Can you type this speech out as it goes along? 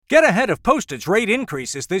Get ahead of postage rate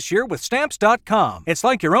increases this year with Stamps.com. It's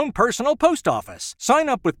like your own personal post office. Sign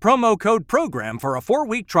up with promo code PROGRAM for a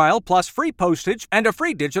 4-week trial plus free postage and a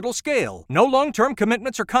free digital scale. No long-term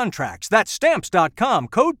commitments or contracts. That's Stamps.com,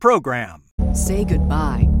 code PROGRAM. Say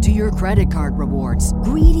goodbye to your credit card rewards.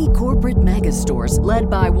 Greedy corporate mega stores, led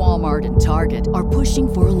by Walmart and Target, are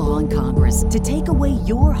pushing for a law in Congress to take away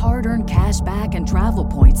your hard-earned cash back and travel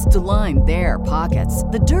points to line their pockets.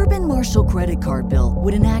 The Durbin-Marshall credit card bill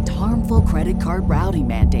would enact harmful credit card routing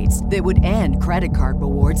mandates that would end credit card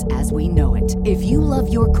rewards as we know it. If you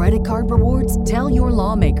love your credit card rewards, tell your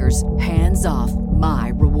lawmakers, hands off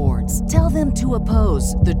my rewards. Tell them to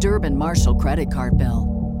oppose the Durbin-Marshall credit card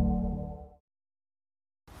bill.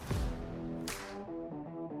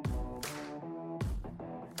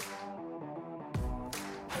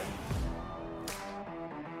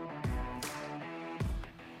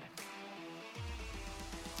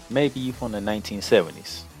 Maybe you from the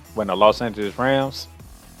 1970s, when the Los Angeles Rams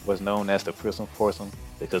was known as the Prison Foursome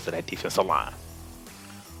because of that defensive line.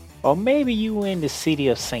 Or maybe you in the city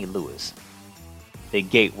of St. Louis, the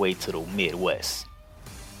gateway to the Midwest,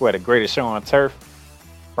 where the greatest show on turf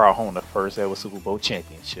brought home the first ever Super Bowl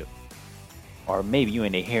championship. Or maybe you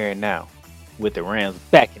in the here and now, with the Rams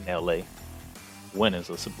back in LA, winners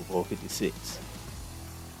of Super Bowl 56.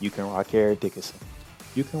 You can rock Eric Dickerson.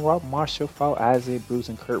 You can rock Marshall Faulk, Isaiah Bruce,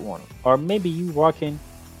 and Kurt Warner. Or maybe you rocking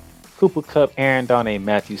Cooper Kupp, Aaron Donald, and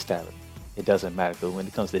Matthew Stafford. It doesn't matter, but when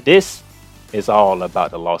it comes to this, it's all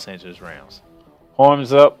about the Los Angeles Rams.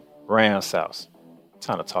 Horns up, Rams South.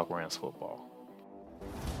 Time to talk Rams football.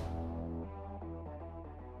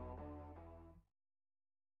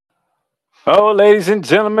 Oh, ladies and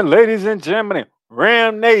gentlemen,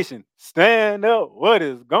 Ram Nation, stand up. What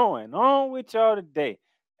is going on with y'all today?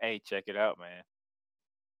 Hey, check it out, man.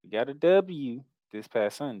 We got a W this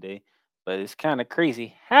past Sunday, but it's kind of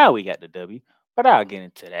crazy how we got the W. But I'll get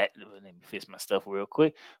into that. Let me fix my stuff real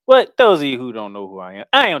quick. But those of you who don't know who I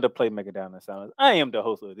am the playmaker down in Silence. I am the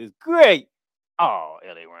host of this great LA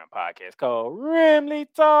Ram podcast called Ramley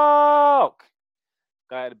Talk.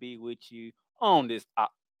 Glad to be with you on this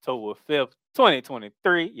October 5th,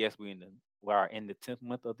 2023. Yes, we are in the 10th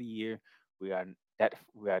month of the year. We are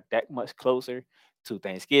that much closer to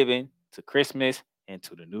Thanksgiving, to Christmas, and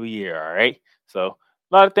to the new year. All right. So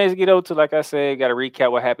a lot of things to get over to. Like I said, got to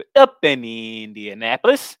recap what happened up in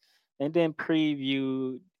Indianapolis, and then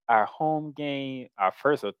preview our home game, our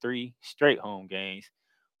first of 3 straight home games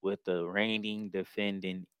with the reigning,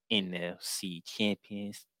 defending NFC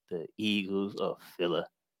champions, the Eagles of Philadelphia.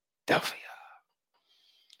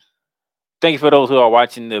 Thank you for those who are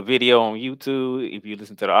watching the video on YouTube. If you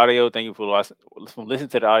listen to the audio, thank you for listening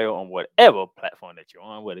to the audio on whatever platform that you're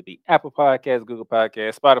on, whether it be Apple Podcasts, Google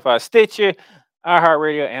Podcasts, Spotify, Stitcher,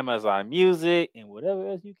 iHeartRadio, Amazon Music, and whatever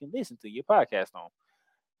else you can listen to your podcast on.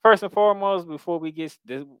 First and foremost, before we get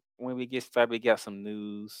when we get started, we got some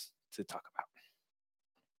news to talk about.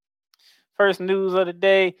 First news of the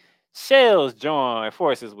day: Shells join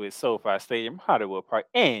forces with SoFi Stadium, Hollywood Park,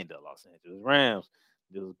 and the Los Angeles Rams.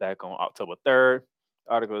 This was back on October 3rd.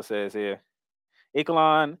 The article says here,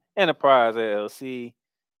 Echelon Enterprise LLC,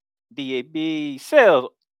 DAB Sales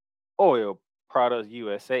Oil Products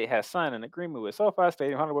USA has signed an agreement with SoFi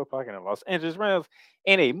Stadium, Hollywood Park, and the Los Angeles Rams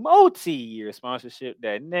in a multi-year sponsorship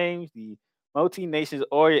that names the multi-nations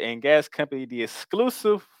oil and gas company the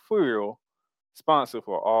exclusive fuel sponsor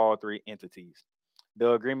for all 3 entities.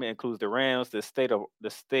 The agreement includes the Rams, the state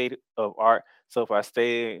of art SoFi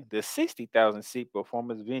Stadium, the 60,000-seat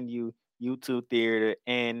performance venue, YouTube Theater,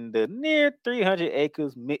 and the near 300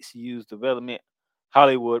 acres mixed-use development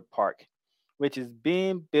Hollywood Park, which is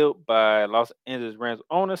being built by Los Angeles Rams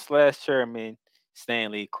owner/chairman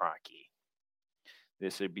Stanley Kroenke.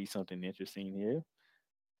 This should be something interesting here.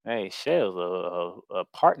 Hey, Shell's a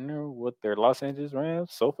partner with their Los Angeles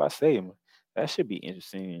Rams, SoFi Stadium. That should be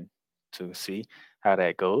interesting to see how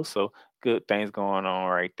that goes. So good things going on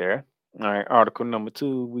right there. All right, article number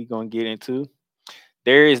 2 we're going to get into.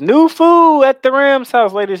 There is new food at the Rams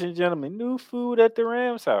house, ladies and gentlemen. New food at the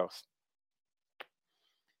Rams house.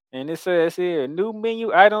 And it says here, new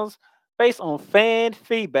menu items based on fan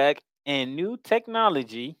feedback and new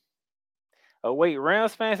technology await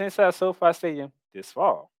Rams fans inside SoFi Stadium this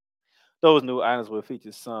fall. Those new items will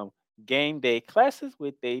feature some game day classes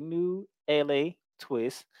with a new LA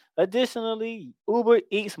twist. Additionally, Uber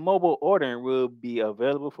Eats mobile ordering will be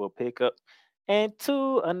available for pickup, and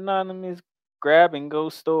 2 anonymous grab-and-go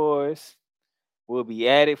stores will be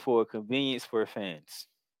added for convenience for fans.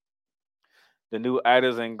 The new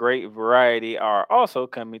items and great variety are also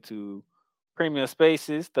coming to premium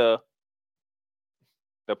spaces. The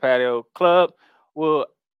Patio Club will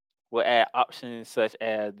options such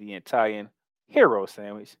as the Italian hero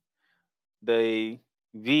sandwich, the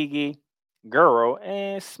veggie gyro,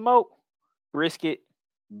 and smoked brisket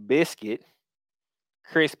biscuit,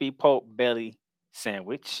 crispy pork belly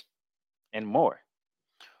sandwich, and more.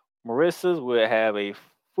 Marissa's will have a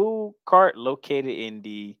food cart located in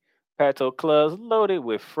the Pato Clubs loaded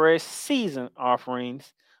with fresh seasoned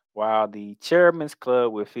offerings, while the Chairman's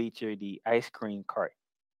Club will feature the ice cream cart.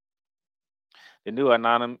 The new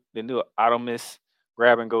anonymous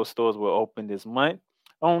grab and go stores will open this month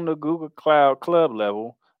on the Google Cloud Club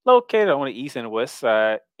level, located on the east and west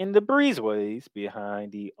side in the breezeways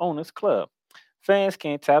behind the owners club. Fans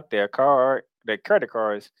can tap their credit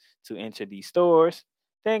cards to enter these stores,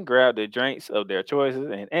 then grab the drinks of their choices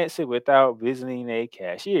and exit without visiting a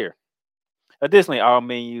cashier. Additionally, all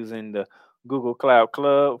menus in the Google Cloud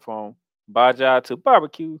Club, from Baja to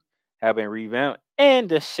barbecue, have been revamped, and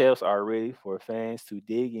the shelves are ready for fans to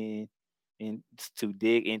dig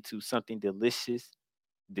into something delicious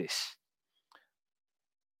dish.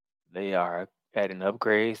 They are adding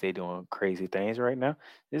upgrades. They doing crazy things right now.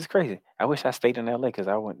 This is crazy. I wish I stayed in LA because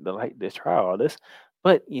I wouldn't like to try all this.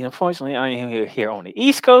 But unfortunately, I am here on the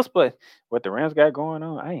East Coast. But what the Rams got going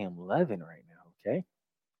on, I am loving right now. Okay,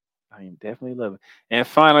 I am definitely loving. And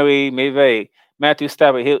finally, maybe Matthew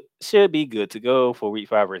Stafford should be good to go for Week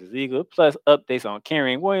 5 versus Eagles. Plus updates on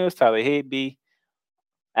Karen Williams, Tyler Higbee,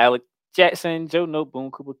 Alec Jackson, Joe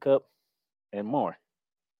Boone, Cooper Cup, and more.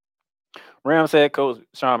 Rams head coach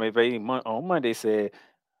Sean McVay on Monday said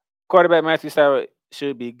quarterback Matthew Stafford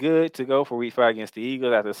should be good to go for Week 5 against the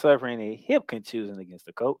Eagles after suffering a hip contusion against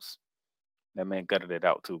the Colts. That man gutted it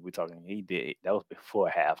out too. We're talking, he did. That was before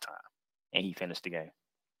halftime, and he finished the game.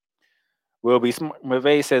 We'll be smart.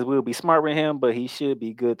 McVay says we'll be smart with him, but he should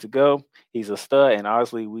be good to go. He's a stud, and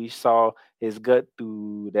honestly, we saw his gut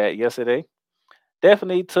through that yesterday.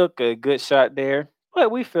 Definitely took a good shot there,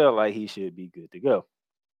 but we felt like he should be good to go.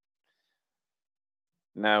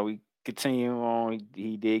 Now we continue on.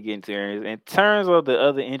 He did get into areas. In terms of the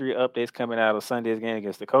other injury updates coming out of Sunday's game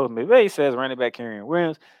against the Colts, McVay says running back Karen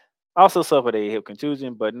Williams also suffered a hip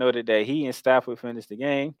contusion, but noted that he and Stafford finished the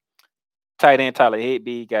game. Tight end Tyler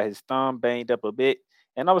Higbee got his thumb banged up a bit,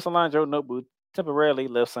 and offensive line Joe Noteboom temporarily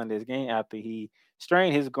left Sunday's game after he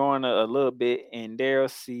strained his groin a little bit, and they'll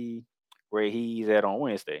see where he's at on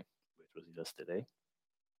Wednesday, which was just today,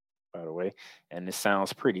 by the way. And it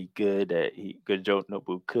sounds pretty good that Joe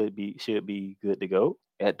Noteboom should be good to go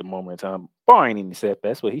at the moment in time, barring any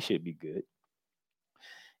setbacks, but he should be good.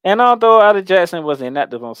 And although Alec Jackson was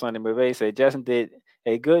inactive on Sunday, McVay said Jackson did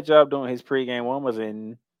a good job doing his pregame warm-ups,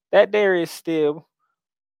 and that there is still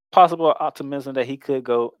possible optimism that he could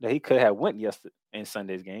have went yesterday in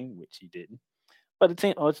Sunday's game, which he didn't. But the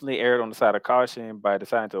team ultimately erred on the side of caution by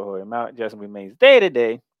deciding to hold him out. Jackson remains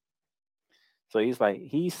day-to-day. So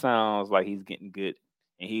he sounds like he's getting good,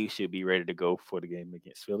 and he should be ready to go for the game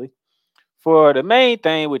against Philly. For the main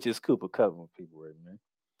thing, which is Cooper Cup, when people were, man.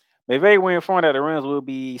 McVay were informed that the Rams will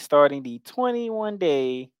be starting the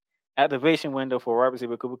 21-day activation window for wide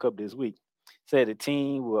receiver Cooper Cup this week. Said the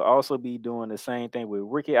team will also be doing the same thing with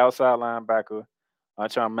rookie outside linebacker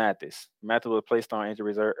Charles Mathis. Mathis was placed on injury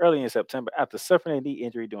reserve early in September after suffering a knee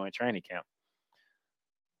injury during training camp.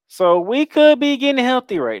 So we could be getting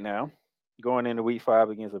healthy right now, going into Week 5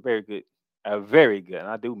 against a very good, and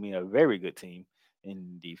I do mean a very good team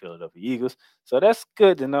in the Philadelphia Eagles. So that's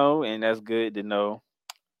good to know, and that's good to know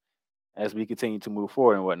as we continue to move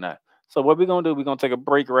forward and whatnot. So what we're going to do, we're going to take a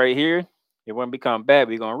break right here. And when we come back,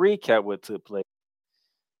 we're going to recap what took place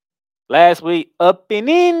last week up in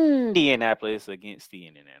Indianapolis against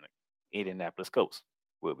the Indianapolis Colts.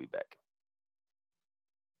 We'll be back.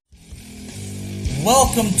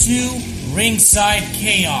 Welcome to Ringside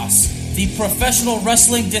Chaos, the professional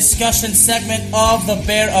wrestling discussion segment of the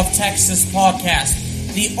Bear of Texas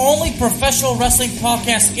podcast. The only professional wrestling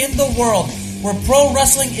podcast in the world where pro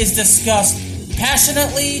wrestling is discussed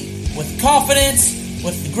passionately, with confidence,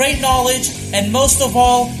 with great knowledge, and most of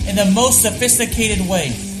all, in the most sophisticated way.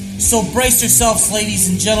 So brace yourselves, ladies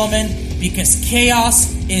and gentlemen, because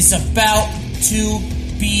chaos is about to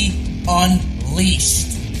be unleashed.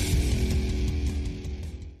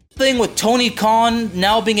 Thing with Tony Khan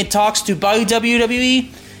now being in talks to buy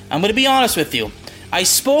WWE, I'm going to be honest with you. I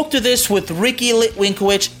spoke to this with Ricky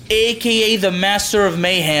Litwinkowicz, aka the Master of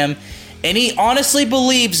Mayhem, and he honestly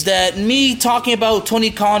believes that me talking about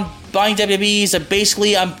Tony Khan buying WWE is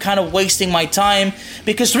basically I'm kind of wasting my time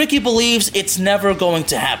because Ricky believes it's never going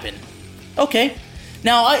to happen. Okay,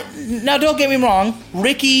 now don't get me wrong,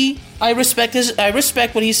 Ricky, I respect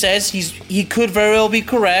what he says. He could very well be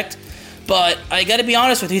correct, but I got to be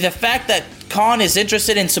honest with you. The fact that Khan is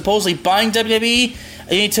interested in supposedly buying WWE,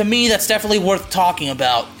 to me, that's definitely worth talking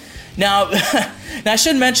about. Now, I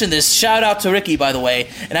should mention this. Shout out to Ricky, by the way.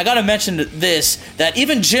 And I gotta mention this, that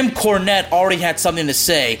even Jim Cornette already had something to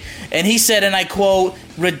say. And he said, and I quote,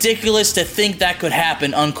 "Ridiculous to think that could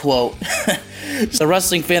happen," unquote. A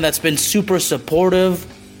wrestling fan that's been super supportive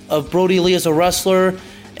of Brody Lee as a wrestler,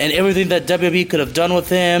 and everything that WWE could have done with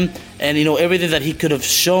him, and, everything that he could have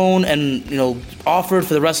shown and, offered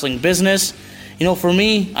for the wrestling business. For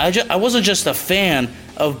me, I wasn't just a fan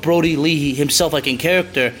of Brody Lee himself, like in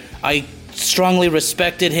character. I strongly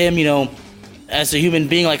respected him, as a human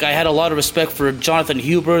being. Like, I had a lot of respect for Jonathan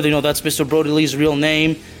Huber. That's Mr. Brody Lee's real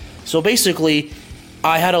name. So basically,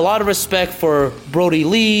 I had a lot of respect for Brody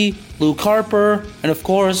Lee, Luke Harper, and of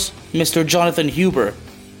course, Mr. Jonathan Huber.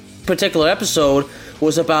 Particular episode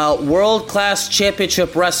was about World Class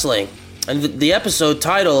Championship Wrestling. And the episode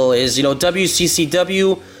title is,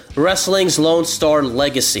 WCCW Wrestling's Lone Star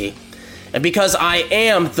Legacy. And because I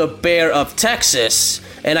am the Bear of Texas,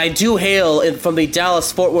 and I do hail from the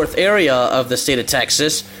Dallas-Fort Worth area of the state of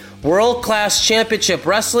Texas, World Class Championship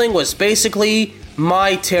Wrestling was basically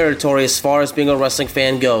my territory as far as being a wrestling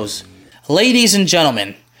fan goes. Ladies and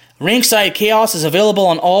gentlemen, Ringside Chaos is available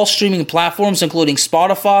on all streaming platforms, including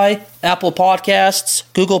Spotify, Apple Podcasts,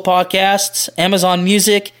 Google Podcasts, Amazon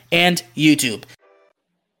Music, and YouTube.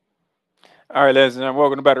 All right, ladies and gentlemen,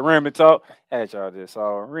 welcome back to Ramble Talk. As y'all just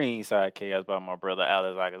saw, Ringside Chaos by my brother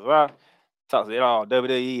Alex Akazwa. Talks it all,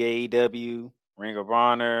 WWE, AEW, Ring of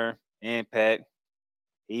Honor, Impact.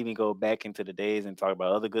 Even go back into the days and talk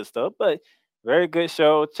about other good stuff. But very good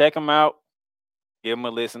show. Check them out. Give them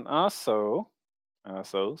a listen. Also,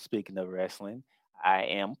 speaking of wrestling, I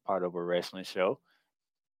am part of a wrestling show.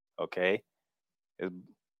 Okay.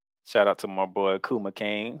 Shout out to my boy Kuma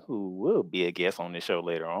Kane, who will be a guest on the show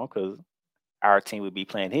later on, because our team will be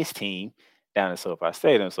playing his team down in SoFi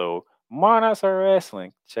Stadium. So Monarchs Are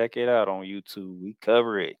Wrestling. Check it out on YouTube. We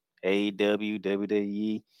cover it. AEW,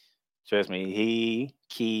 WWE. Trust me,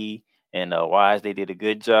 Key, and Wise, they did a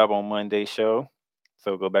good job on Monday's show.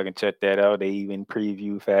 So go back and check that out. They even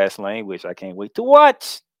preview Fastlane, which I can't wait to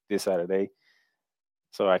watch this Saturday,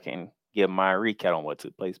 so I can give my recap on what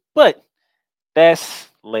took place. But that's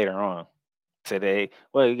later on today.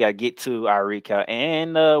 Well, we got to get to our recap.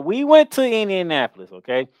 And we went to Indianapolis,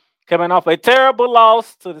 okay? Coming off a terrible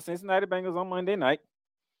loss to the Cincinnati Bengals on Monday night,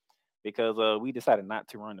 because we decided not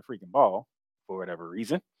to run the freaking ball for whatever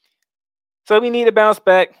reason. So we need to bounce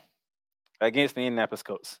back against the Indianapolis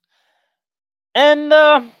Colts. And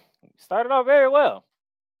started off very well.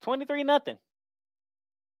 23-0.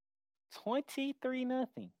 23-0.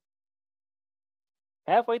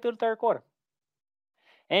 Halfway through the third quarter.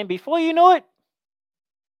 And before you know it,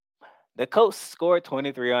 the Colts scored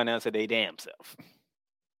 23 on us to their damn self.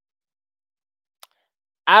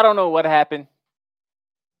 I don't know what happened,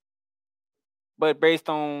 but based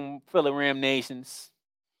on Philly Ram Nations,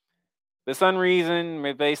 for some reason,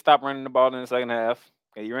 if they stopped running the ball in the second half,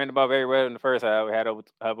 you ran the ball very well in the first half. We had over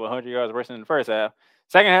 100 yards rushing in the first half.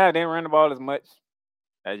 Second half, didn't run the ball as much.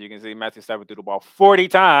 As you can see, Matthew Stafford threw the ball 40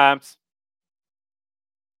 times.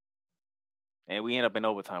 And we end up in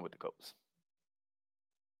overtime with the Colts.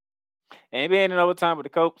 And being in overtime with the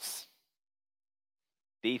Colts,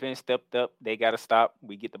 defense stepped up. They got to stop.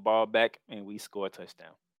 We get the ball back, and we score a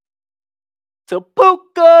touchdown. To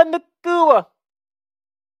Puka Nacua.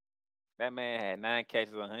 That man had 9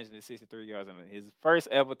 catches, 163 yards. And his first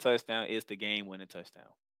ever touchdown is the game-winning touchdown.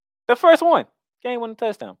 The first one, game-winning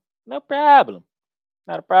touchdown. No problem.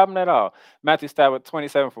 Not a problem at all. Matthew Stafford,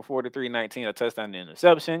 27 for 43, 19, a touchdown and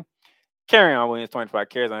interception. Carryon Williams, 25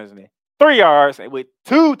 carries, 103 yards, and with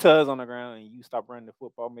 2 tugs on the ground, and you stop running the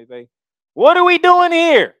football midway. What are we doing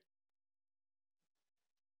here?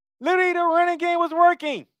 Literally, the running game was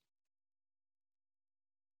working.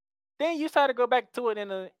 Then you start to go back to it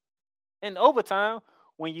in overtime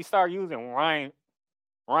when you start using Ronnie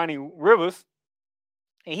Rivers,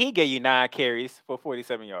 and he gave you 9 carries for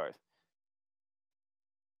 47 yards.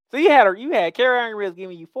 So you had Carryon Rivers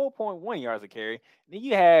giving you 4.1 yards a carry. Then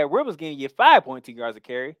you had Rivers giving you 5.2 yards a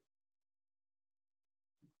carry.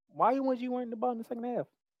 Why weren't you running the ball in the second half?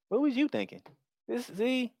 What was you thinking? This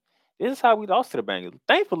is how we lost to the Bengals.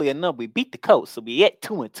 Thankfully enough, we beat the Colts, so we at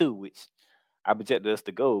 2-2, which I projected us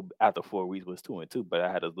to go after 4 weeks was 2-2, but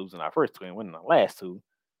I had us losing our first 2 and winning our last 2.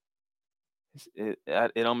 It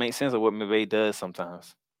don't make sense of what McVay does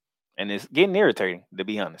sometimes, and it's getting irritating, to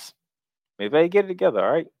be honest. McVay, get it together,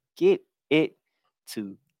 all right? Get it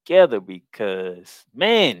together, because,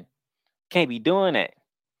 man, can't be doing that.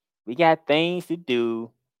 We got things to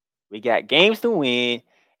do. We got games to win,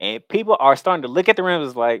 and people are starting to look at the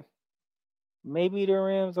Rams like, maybe the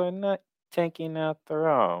Rams are not tanking after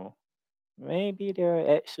all. Maybe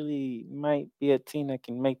there actually might be a team that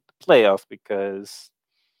can make the playoffs because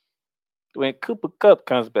when Cooper Cup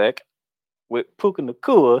comes back with Puka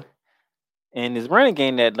Nakua and his running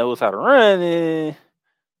game that knows how to run,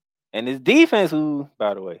 and his defense, who,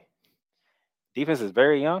 by the way, defense is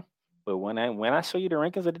very young. But when I show you the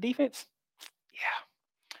rankings of the defense,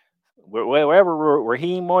 yeah, wherever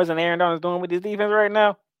Raheem Morris and Aaron Donald is doing with his defense right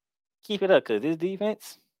now, keep it up because this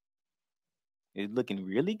defense is looking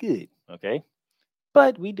really good. Okay,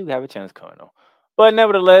 but we do have a chance coming on. But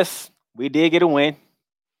nevertheless, we did get a win.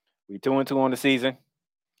 We 2-2 on the season,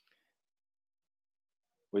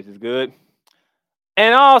 which is good.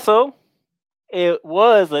 And also, it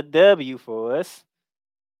was a W for us.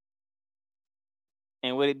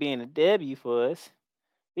 And with it being a W for us,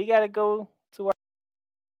 we got to go to our.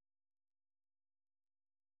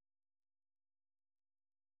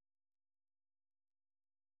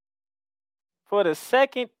 For the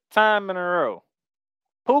second time in a row,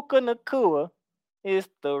 Puka Nakua is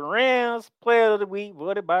the Rams Player of the Week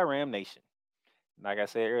voted by Ram Nation. Like I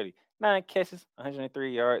said earlier, 9 catches,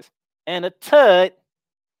 103 yards, and a tud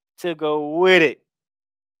to go with it.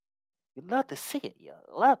 You love to see it, you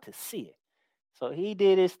love to see it. So he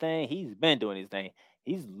did his thing. He's been doing his thing.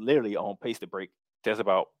 He's literally on pace to break just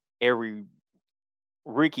about every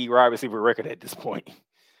Ricky wide receiver record at this point.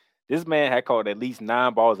 This man had caught at least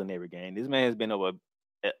 9 balls in every game. This man has been over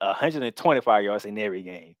 125 yards in every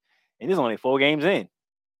game. And this is only 4 games in.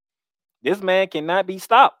 This man cannot be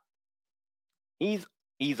stopped. He's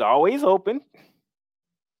always open.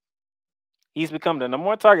 He's become the number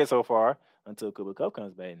 1 target so far until Cooper Cup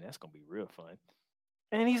comes back, and that's going to be real fun.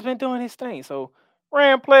 And he's been doing his thing. So,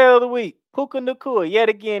 Ram Player of the Week, Puka Nakua, yet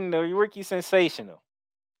again, the rookie sensational.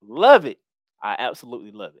 Love it. I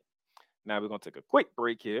absolutely love it. Now, we're going to take a quick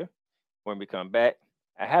break here. When we come back,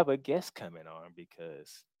 I have a guest coming on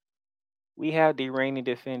because we have the reigning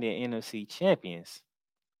defending NFC champions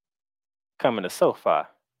coming to SoFi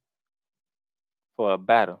for a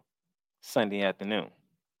battle Sunday afternoon.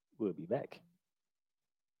 We'll be back.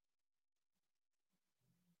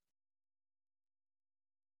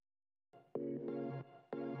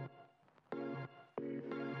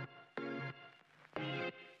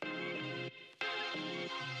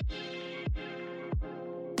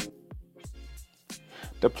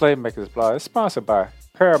 The Playmakers blog is sponsored by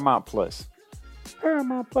Paramount Plus.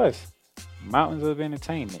 Paramount Plus, mountains of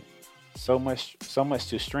entertainment. So much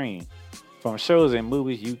to stream. From shows and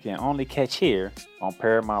movies you can only catch here on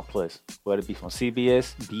Paramount Plus, whether it be from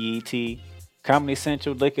CBS, BET, Comedy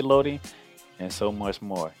Central, Nickelodeon, and so much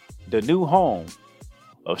more. The new home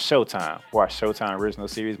of Showtime. Watch Showtime original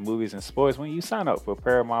series, movies, and sports when you sign up for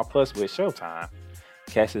Paramount Plus with Showtime.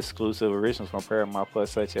 Catch exclusive originals from Paramount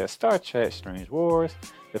Plus such as Star Trek, Strange Wars,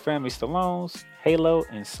 The Family Stallones, Halo,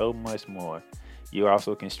 and so much more. You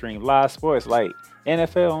also can stream live sports like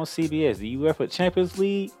NFL on CBS, the UEFA Champions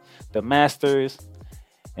League, the Masters,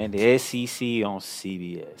 and the SEC on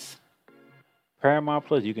CBS. Paramount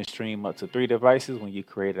Plus, you can stream up to 3 devices when you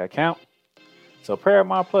create an account. So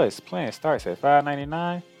Paramount Plus plan starts at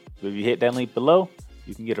 $5.99. If you hit that link below,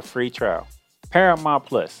 you can get a free trial. Paramount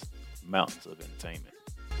Plus, mountains of entertainment.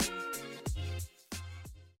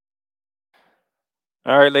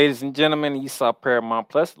 All right, ladies and gentlemen, you saw Paramount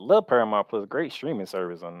Plus. Love Paramount Plus, great streaming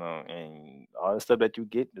service on and all the stuff that you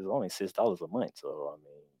get is only $6 a month. So I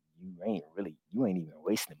mean, you ain't even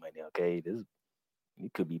wasting money. Okay, you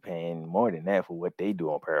could be paying more than that for what they do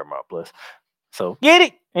on Paramount Plus. So get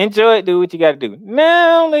it, enjoy it, do what you got to do.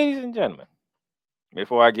 Now, ladies and gentlemen,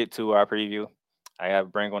 before I get to our preview, I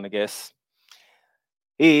have bring on the guest.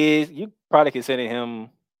 You probably consider him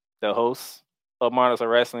the host of Models of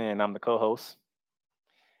Wrestling, and I'm the co-host.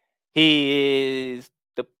 He is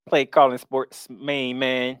the play calling sports main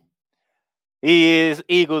man. He is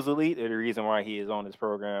Eagles Elite, and the reason why he is on this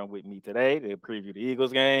program with me today to preview the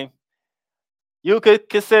Eagles game. You could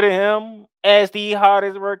consider him as the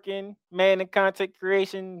hardest working man in content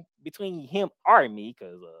creation between him or me,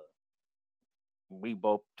 because we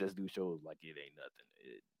both just do shows like it ain't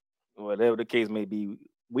nothing. Whatever the case may be,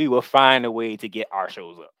 we will find a way to get our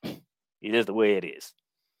shows up. It is the way it is.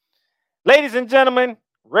 Ladies and gentlemen,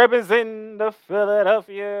 representing the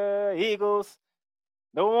Philadelphia Eagles,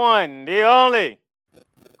 the one, the only,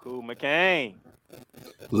 Cool McCain.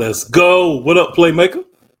 Let's go. What up, Playmaker?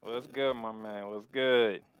 What's good, my man? What's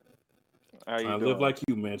good? How you Trying to doing? live like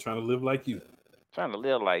you, man. Trying to live like you. Trying to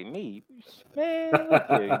live like me? Man, look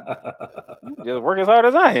here. You just work as hard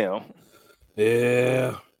as I am.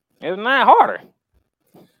 Yeah. It's not harder.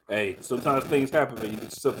 Hey, sometimes things happen when you get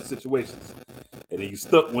yourself in situations. and then you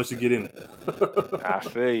stuck once you get in it. I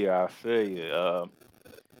feel you. All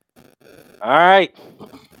right.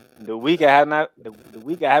 The week I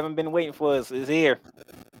haven't been waiting for is here.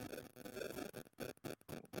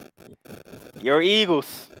 Your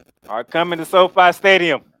Eagles are coming to SoFi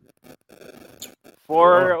Stadium.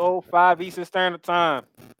 4:05 Eastern Standard Time.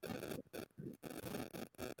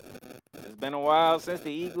 It's been a while since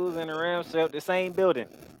the Eagles and the Rams shared the same building.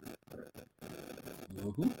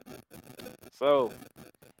 Mm-hmm. So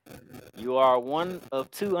you are one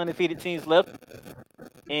of two undefeated teams left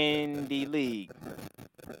in the league.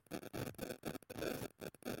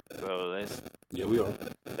 So We are.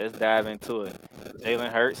 let's dive into it.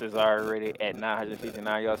 Jalen Hurts is already at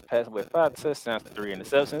 959 yards passing with 5 touchdowns, 3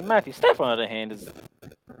 interceptions. Matthew Stafford, on the other hand, is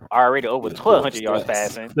already over 1,200 yards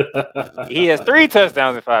passing. He has 3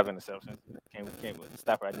 touchdowns and 5 interceptions. Can't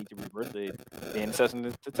Stafford, I need to reverse the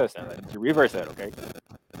interception to touchdown. I need to reverse that, okay?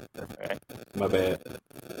 All right. My bad.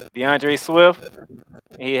 DeAndre Swift,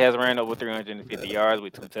 he has ran over 350 yards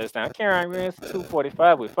with 2 touchdowns. Karen Williams,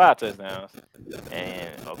 245 with 5 touchdowns. And,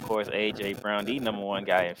 of course, A.J. Brown, the number 1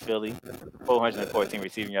 guy in Philly, 414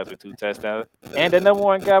 receiving yards with 2 touchdowns. And the number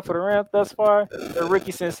 1 guy for the Rams thus far, the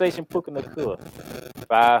rookie sensation Puka Nacua,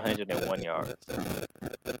 501 yards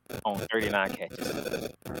on 39 catches.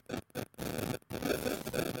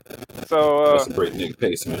 So that's a breakneck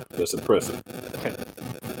pace, man. That's impressive.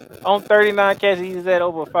 On 39 catches, he's at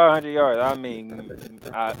over 500 yards. I mean,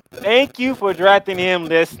 thank you for drafting him,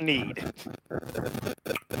 Les Snead.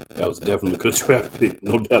 That was definitely a good draft pick,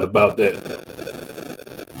 no doubt about that.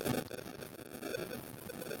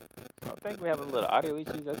 I think we have a little audio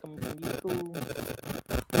issues that's coming from YouTube.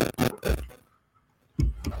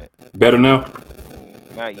 Better now?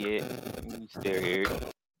 Not yet. You still hear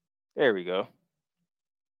it. There we go.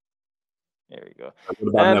 What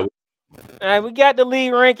about now? We got the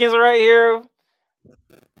league rankings right here.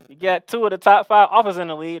 You got 2 of the top 5 offenses in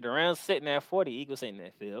the league. The Rams sitting at 40, Eagles sitting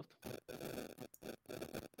at 5th.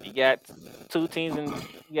 You got 2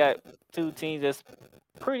 teams that's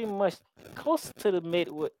pretty much close to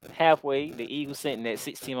the halfway. The Eagles sitting at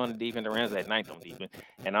 16 on the defense, the Rams at 9th on defense.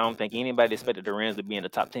 And I don't think anybody expected the Rams to be in the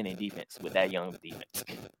top 10 in defense with that young defense.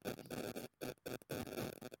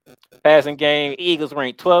 Passing game, Eagles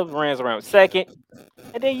ranked 12th, Rams ranked 2nd.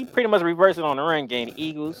 And then you pretty much reverse it on the run game. The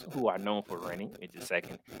Eagles, who are known for running, is the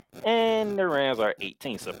 2nd. And the Rams are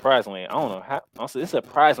 18. Surprisingly, I don't know how. Honestly, it's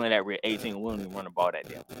surprisingly that we're 18 and we don't even run the ball that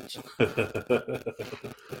damn much.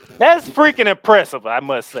 That's freaking impressive, I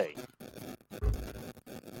must say.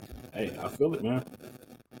 Hey, I feel it, man.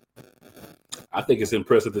 I think it's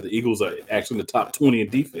impressive that the Eagles are actually in the top 20 in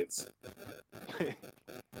defense.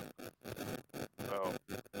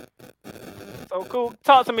 So cool.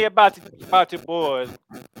 Talk to me about your boys,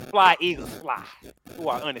 Fly Eagles Fly, who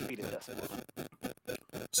are undefeated thus far.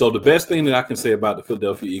 So the best thing that I can say about the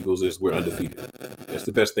Philadelphia Eagles is we're undefeated. That's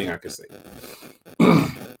the best thing I can say.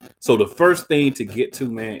 So the first thing to get to,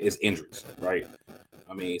 man, is injuries, right?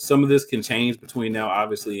 I mean, some of this can change between now,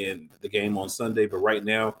 obviously, and the game on Sunday. But right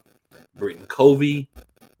now, Britton Covey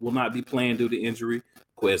will not be playing due to injury.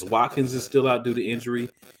 Quez Watkins is still out due to injury.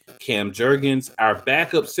 Cam Jurgens, our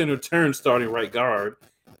backup center turned starting right guard,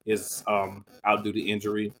 is out due to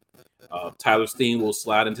injury. Tyler Steen will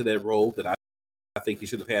slide into that role that I think he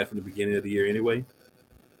should have had from the beginning of the year anyway.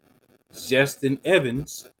 Justin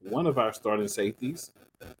Evans, one of our starting safeties,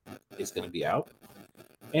 is going to be out.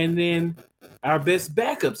 And then our best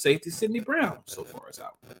backup safety, Sidney Brown, so far is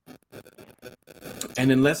out.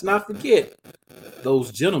 And then let's not forget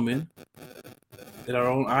those gentlemen that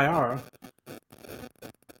are on IR,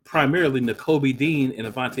 primarily Nakobe Dean and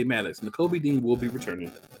Avonte Maddox. Nakobe Dean will be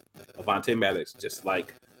returning. Avonte Maddox, just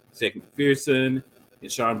like Zach McPherson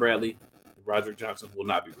and Sean Bradley, Roderick Johnson will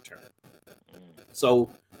not be returning.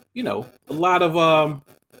 So, a lot of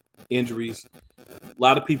injuries. A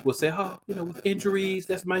lot of people will say, with injuries,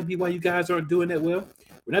 that might be why you guys aren't doing that well.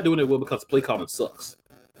 We're not doing it well because the play calling sucks.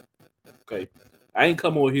 Okay? I ain't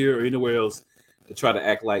come on here or anywhere else to try to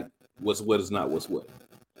act like what's what is not what's what.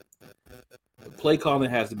 The play calling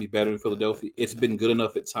has to be better in Philadelphia. It's been good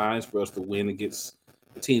enough at times for us to win against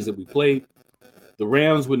the teams that we played. The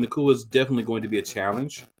Rams with Nacua is definitely going to be a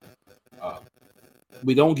challenge.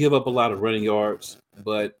 We don't give up a lot of running yards,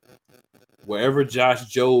 but wherever Josh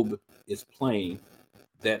Jobe is playing,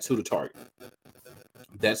 that's who to target.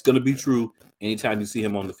 That's going to be true anytime you see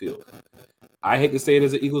him on the field. I hate to say it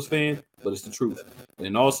as an Eagles fan, but it's the truth.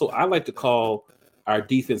 And also, I like to call our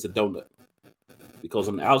defense a donut because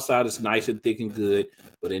on the outside, it's nice and thick and good,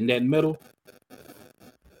 but in that middle,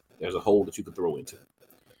 there's a hole that you can throw into.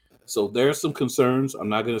 So there's some concerns. I'm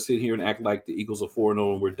not going to sit here and act like the Eagles are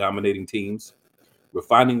 4-0 and we're dominating teams. We're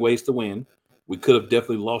finding ways to win. We could have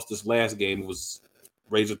definitely lost this last game. It was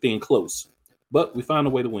razor thin close. But we found a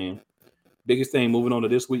way to win. Biggest thing moving on to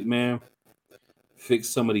this week, man, fix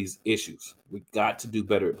some of these issues. We got to do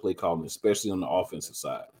better at play calling, especially on the offensive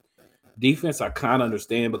side. Defense, I kind of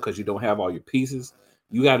understand because you don't have all your pieces.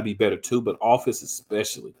 You got to be better too, but offense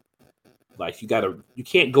especially. Like you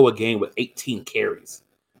can't go a game with 18 carries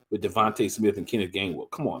with Devontae Smith and Kenneth Gainwell.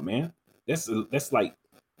 Come on, man. That's like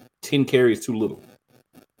 10 carries too little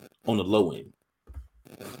on the low end.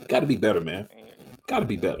 Got to be better, man. Got to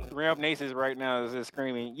be better. Ramp Naces right now is just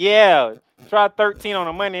screaming, yeah, try 13 on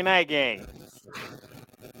a Monday night game.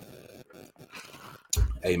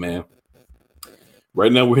 Hey, man.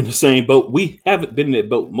 Right now we're in the same boat. We haven't been in that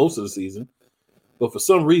boat most of the season. But for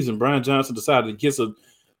some reason, Brian Johnson decided against a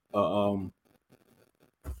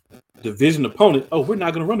division opponent, we're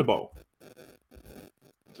not going to run the ball.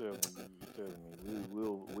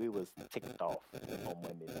 We was ticked off on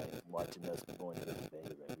Monday night watching us going to the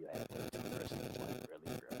Vegas and we had 13 rushes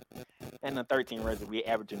really great. And the 13 rushes, we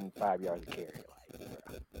averaging 5 yards a carry.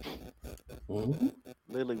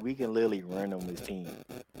 Literally, we can literally run on this team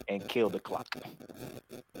and kill the clock.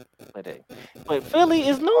 But Philly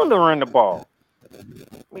is known to run the ball. I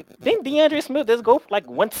mean, didn't DeAndre Smith just go for like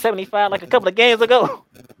 175 like a couple of games ago?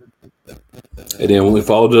 And then we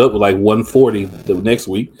followed it up with like 140 the next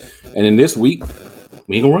week. And then this week,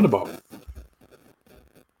 we ain't gonna run the ball.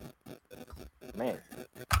 Man.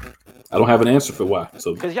 I don't have an answer for why.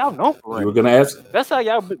 So because y'all know for you were gonna ask. That's how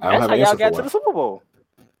y'all got to the Super Bowl.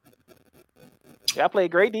 Y'all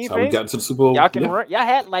played great defense. That's how we got to the Super Bowl. Y'all can run. Y'all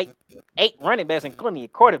had like 8 running backs, including your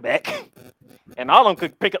quarterback. And all of them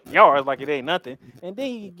could pick up yards like it ain't nothing. And then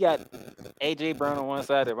you got A.J. Brown on one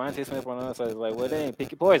side, Devontae Smith on the other side. It's like, well, they ain't pick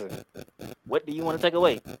your poison. What do you want to take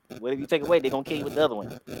away? What if you take away, they're going to kill you with the other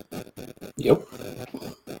one. Yep.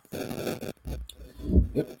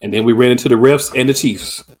 And then we ran into the refs and the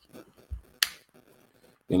Chiefs.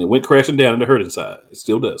 And it went crashing down in the hurting side. It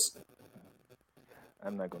still does.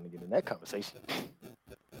 I'm not going to get in that conversation.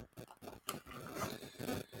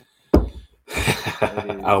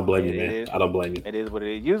 I don't blame you, man. I don't blame you. It is what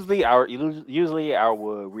it is. Usually, I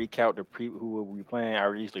will recap who will be playing. I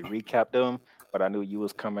usually recap them, but I knew you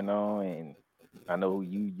was coming on, and I know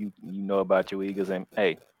you know about your Eagles. And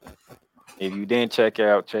hey, if you didn't check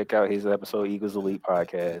out his episode, Eagles Elite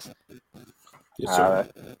Podcast. Yes, sir.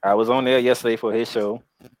 I was on there yesterday for his show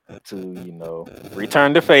to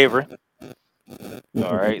return the favor.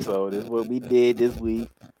 All right, so this is what we did this week.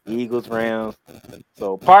 Eagles, Rams.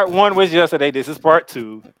 So part 1 was yesterday. This is part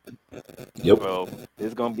 2. Yep. So this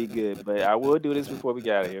is gonna be good. But I will do this before we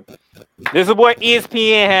get out of here. This is what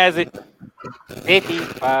ESPN has it.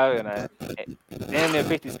 55 and damn near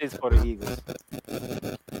 56 for the Eagles.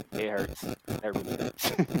 It hurts. That really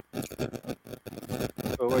hurts.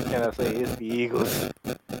 So what can I say? It's the Eagles.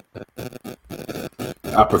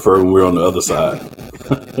 I prefer when we're on the other side.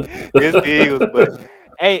 It's the Eagles, but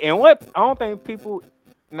hey, and what I don't think people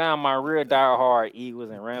now my real diehard Eagles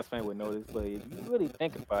and Rams fan would know this, but if you really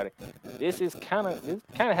think about it, this kind of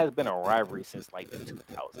has been a rivalry since like the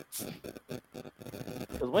 2000s.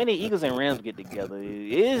 Because when the Eagles and Rams get together,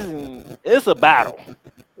 it's a battle.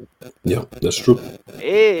 Yeah, that's true.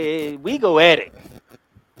 We go at it.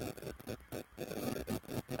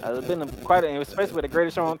 It's been especially with the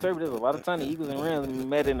greatest show on turf. There's a lot of time the Eagles and Rams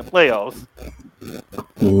met in the playoffs.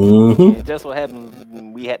 Mm-hmm. And just what happened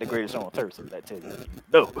when we had the greatest show on turf. So that tells you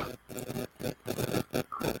no.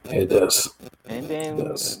 It does. And then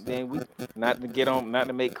we not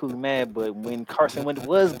to make Cool mad, but when Carson Wentz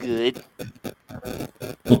was good,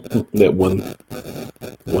 that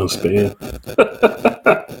one span.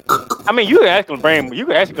 I mean, you can actually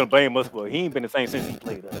blame us, but he ain't been the same since he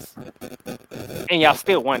played us, and y'all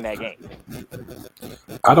still won that game.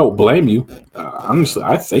 I don't blame you. Honestly,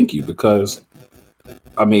 I thank you because,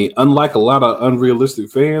 I mean, unlike a lot of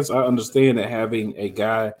unrealistic fans, I understand that having a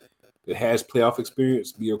guy that has playoff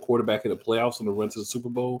experience be your quarterback in the playoffs and the run to the Super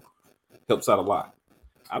Bowl helps out a lot.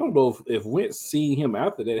 I don't know if Wentz seeing him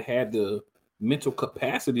after that had the mental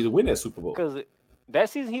capacity to win that Super Bowl. Because that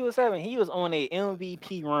season he was on a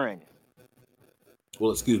MVP run.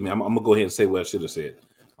 Well, excuse me. I'm going to go ahead and say what I should have said.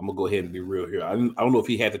 I'm going to go ahead and be real here. I don't know if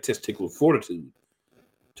he had the testicular fortitude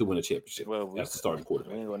to win a championship. Well, that's the starting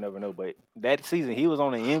quarterback. We ain't going to never know. But that season, he was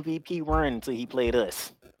on an MVP run until he played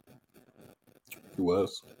us. He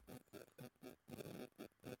was.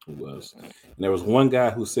 And there was one guy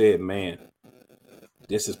who said, man,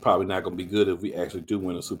 this is probably not going to be good if we actually do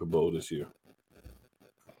win a Super Bowl this year.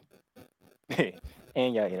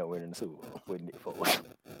 And y'all end up winning the Super Bowl with Nick Foles.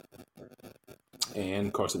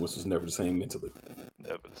 And Carson Wentz was never the same mentally. No.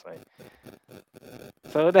 That's what I'm saying.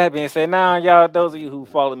 So with that being said, now y'all, those of you who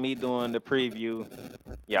followed me during the preview,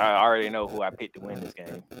 y'all already know who I picked to win this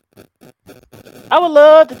game. I would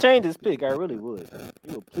love to change this pick. I really would.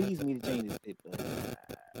 It would please me to change this pick, but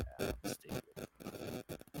I'm stick with it.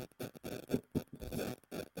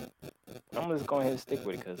 I'm just going ahead and stick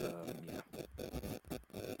with it because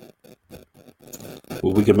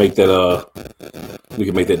Well, we can make that. We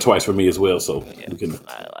can make that twice for me as well. So we can.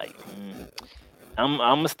 I like. I'm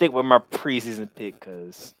gonna stick with my preseason pick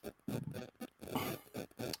because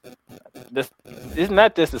this is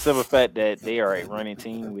not just the simple fact that they are a running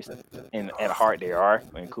team, which and at heart they are.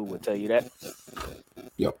 And Cool will tell you that.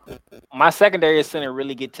 Yep. My secondary center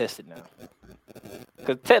really get tested now.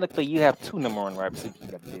 Because technically, you have 2 number 1 wide receivers you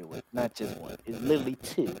got to deal with, not just one. It's literally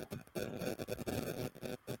 2.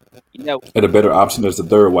 You know, and a better option is the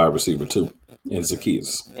third wide receiver too, and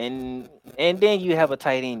Zacchaeus. And then you have a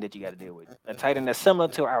tight end that you got to deal with. A tight end that's similar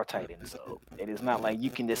to our tight end, so it is not like you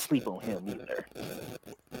can just sleep on him either.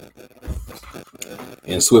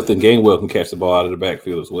 And Swift and Gainwell can catch the ball out of the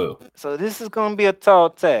backfield as well. So this is going to be a tall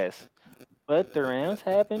task. But the Rams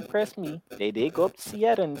have impressed me. They did go up to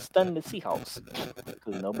Seattle and stun the Seahawks.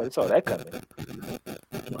 Because nobody saw that coming.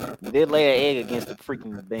 They did lay an egg against the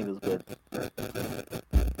freaking Bengals, but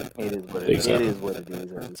it is what it is. It is what it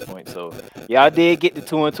is at this point. So y'all did get the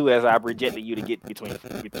 2-2 as I rejected you to get between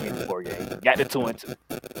the 4 games. Got the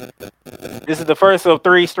 2-2. This is the first of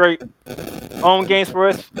 3 straight home games for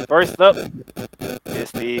us. First up,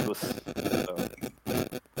 it's the Eagles. So,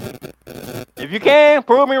 if you can,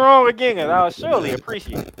 prove me wrong again, and I'll surely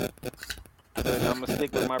appreciate it. I'm going to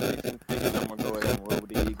stick with my preseason pick, and I'm going to go ahead and roll with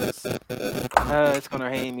the Eagles. It's going to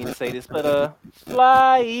hate me to say this, but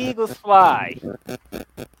fly, Eagles, fly.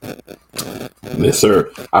 Yes,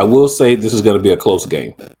 sir. I will say this is going to be a close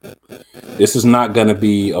game. This is not going to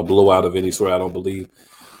be a blowout of any sort, I don't believe.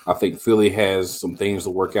 I think Philly has some things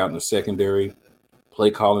to work out in the secondary.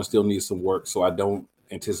 Play calling still needs some work, so I don't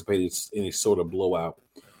anticipate any sort of blowout.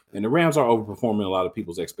 And the Rams are overperforming a lot of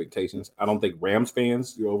people's expectations. I don't think Rams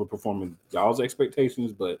fans, you're overperforming y'all's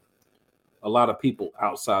expectations, but a lot of people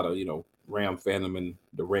outside of, Ram fandom and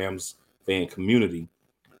the Rams fan community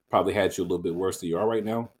probably had you a little bit worse than you are right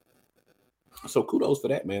now. So kudos for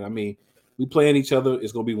that, man. I mean, we playing each other.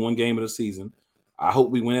 It's going to be one game of the season. I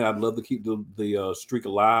hope we win it. I'd love to keep the streak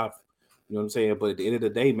alive. You know what I'm saying? But at the end of the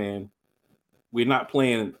day, man, we're not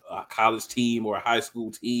playing a college team or a high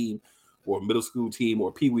school team or a middle school team or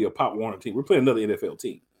a Pee Wee or Pop Warner team. We're playing another NFL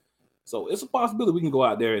team. So it's a possibility we can go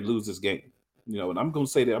out there and lose this game. And I'm going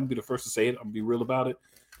to say that. I'm going to be the first to say it. I'm going to be real about it.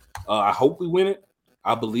 I hope we win it.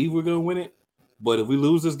 I believe we're going to win it. But if we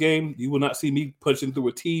lose this game, you will not see me punching through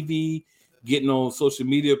a TV, getting on social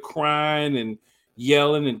media, crying and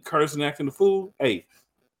yelling and cursing, acting the fool. Hey,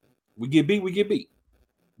 we get beat.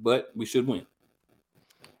 But we should win.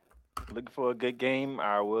 Looking for a good game.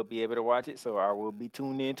 I will be able to watch it, so I will be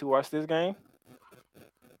tuned in to watch this game.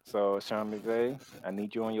 So, Sean McVay, I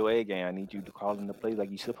need you on your A game. I need you to call in the plays like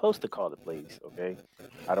you're supposed to call the plays, okay?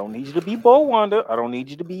 I don't need you to be Bo Wonder. I don't need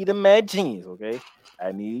you to be the mad genius, okay?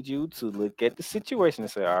 I need you to look at the situation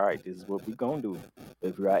and say, all right, this is what we're going to do.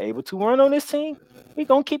 If we are able to run on this team, we're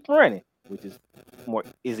going to keep running, which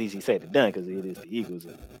is easy said than done because it is the Eagles.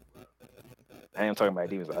 I am talking about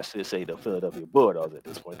defense. I should say the Philadelphia Bulldogs at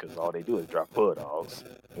this point because all they do is drop Bulldogs.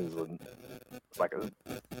 It's like a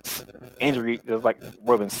injury. It's like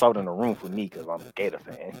rubbing salt in the room for me because I'm a Gator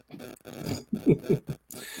fan.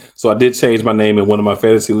 So I did change my name in one of my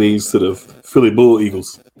fantasy leagues to the Philly Bull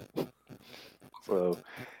Eagles. So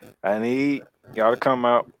I need y'all to come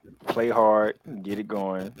out, play hard, and get it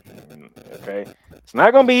going. Okay, it's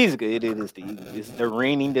not gonna be easy. It is the Eagles. It's the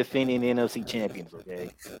reigning, defending NFC champions.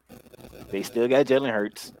 Okay, they still got Jalen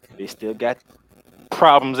Hurts. They still got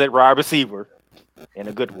problems at wide receiver in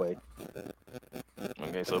a good way.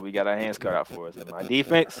 Okay, so we got our hands cut out for us. And my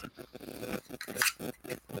defense,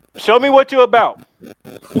 show me what you're about.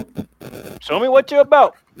 Show me what you're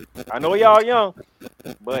about. I know y'all young,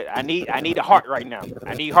 but I need a heart right now.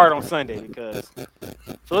 I need heart on Sunday because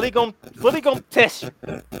Philly gonna test you.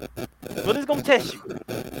 Philly's gonna test you.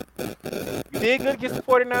 You did good against the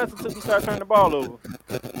 49ers until you start turning the ball over.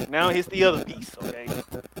 Now it's the other piece, okay?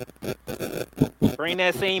 Bring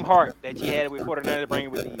that same heart that you had with 49ers, bring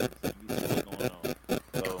it with the Eagles. You see what's going on.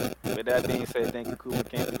 So with that being said, thank you, Cooper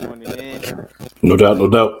Camp, for tuning in. No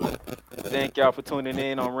doubt. Thank y'all for tuning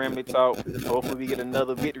in on Ramley Talk. Hopefully we get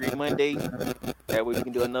another victory Monday. That way we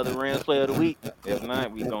can do another Rams Player of the Week. If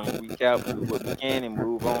not, we're going to recap, do what we can, and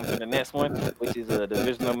move on to the next one, which is a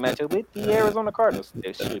divisional matchup with the Arizona Cardinals.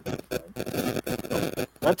 That should be fun.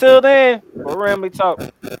 Until then, For Ramley Talk,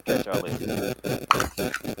 catch y'all later.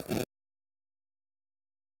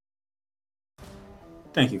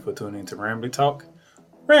 Thank you for tuning in to Ramley Talk.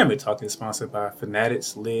 Ramley Talk is sponsored by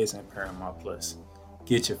Fanatics, Lids, and Paramount Plus.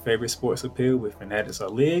 Get your favorite sports appeal with Fanatics or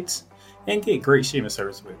Lids, and get great streaming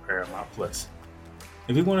service with Paramount Plus.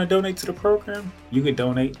 If you want to donate to the program, you can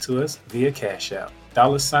donate to us via Cash App, $D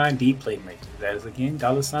Playmakers. That is again,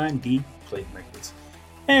 $D Playmakers.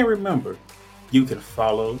 And remember, you can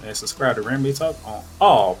follow and subscribe to Ramley Talk on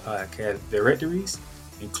all podcast directories,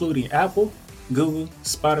 including Apple, Google,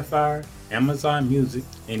 Spotify, Amazon Music,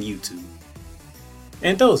 and YouTube.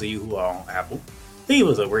 And those of you who are on Apple, leave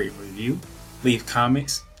us a great review, leave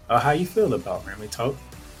comments on how you feel about Ramley Talk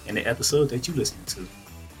and the episode that you listen to.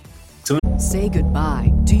 Say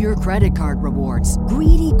goodbye to your credit card rewards.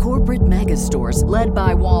 Greedy corporate mega stores, led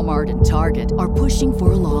by Walmart and Target, are pushing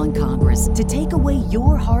for a law in Congress to take away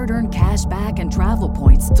your hard-earned cash back and travel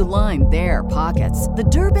points to line their pockets. The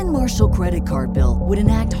Durbin-Marshall credit card bill would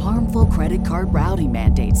enact harmful credit card routing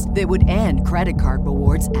mandates that would end credit card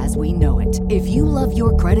rewards as we know it. If you love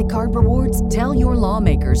your credit card rewards, tell your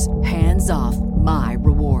lawmakers, hands off my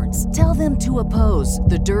rewards. Tell them to oppose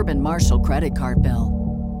the Durbin-Marshall credit card bill.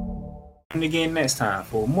 And again next time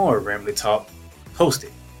for more Ramley Talk,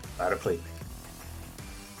 hosted by the Playmakers.